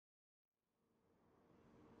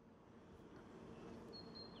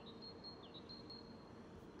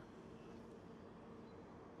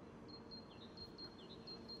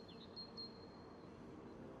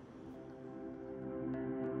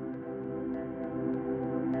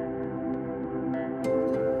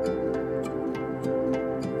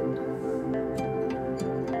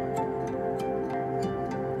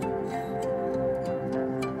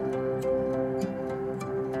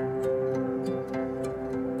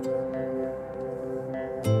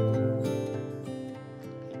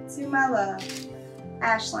love.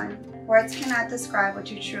 Ashlyn, words cannot describe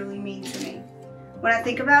what you truly mean to me. When I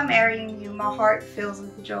think about marrying you, my heart fills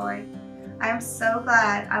with joy. I am so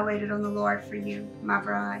glad I waited on the Lord for you, my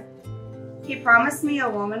bride. He promised me a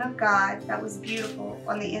woman of God that was beautiful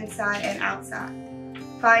on the inside and outside.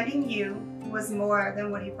 Finding you was more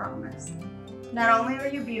than what he promised. Not only are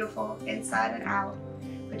you beautiful inside and out,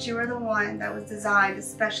 but you are the one that was designed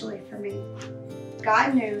especially for me.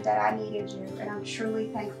 God knew that I needed you, and I'm truly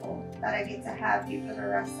thankful that I get to have you for the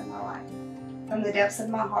rest of my life. From the depths of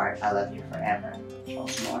my heart, I love you forever.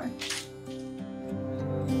 More.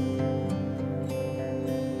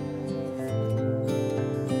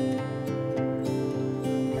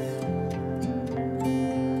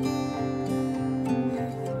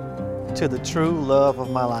 To the true love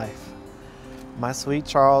of my life, my sweet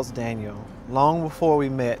Charles Daniel. Long before we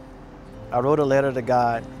met, I wrote a letter to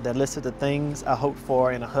God that listed the things I hoped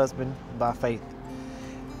for in a husband by faith.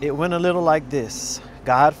 It went a little like this: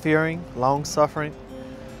 God-fearing, long-suffering,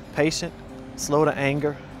 patient, slow to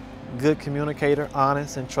anger, good communicator,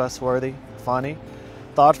 honest and trustworthy, funny,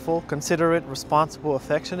 thoughtful, considerate, responsible,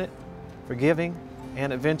 affectionate, forgiving,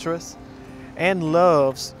 and adventurous, and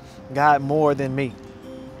loves God more than me.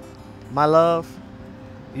 My love,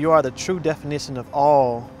 you are the true definition of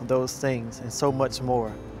all those things and so much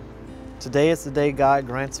more. Today is the day God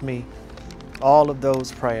grants me all of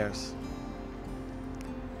those prayers.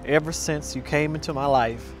 Ever since you came into my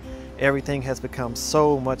life, everything has become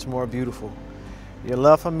so much more beautiful. Your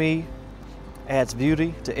love for me adds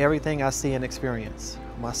beauty to everything I see and experience.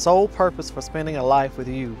 My sole purpose for spending a life with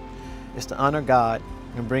you is to honor God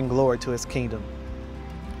and bring glory to His kingdom.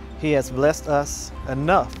 He has blessed us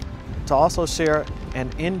enough to also share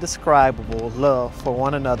an indescribable love for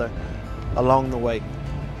one another along the way.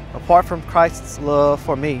 Apart from Christ's love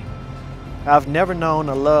for me, I've never known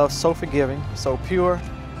a love so forgiving, so pure,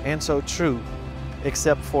 and so true,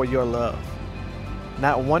 except for your love.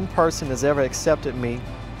 Not one person has ever accepted me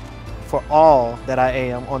for all that I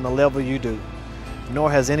am on the level you do,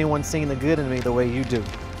 nor has anyone seen the good in me the way you do.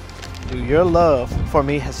 Your love for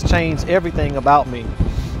me has changed everything about me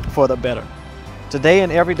for the better. Today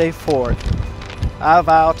and every day forward, I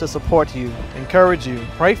vow to support you, encourage you,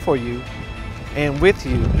 pray for you, and with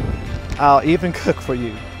you, I'll even cook for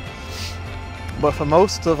you. But for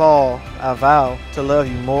most of all, I vow to love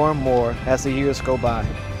you more and more as the years go by.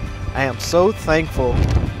 I am so thankful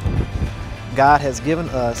God has given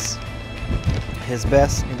us His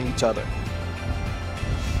best in each other.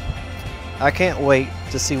 I can't wait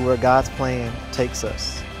to see where God's plan takes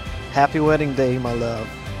us. Happy wedding day, my love.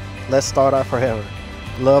 Let's start our forever.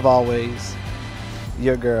 Love always.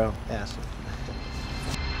 Your girl, Ashlyn.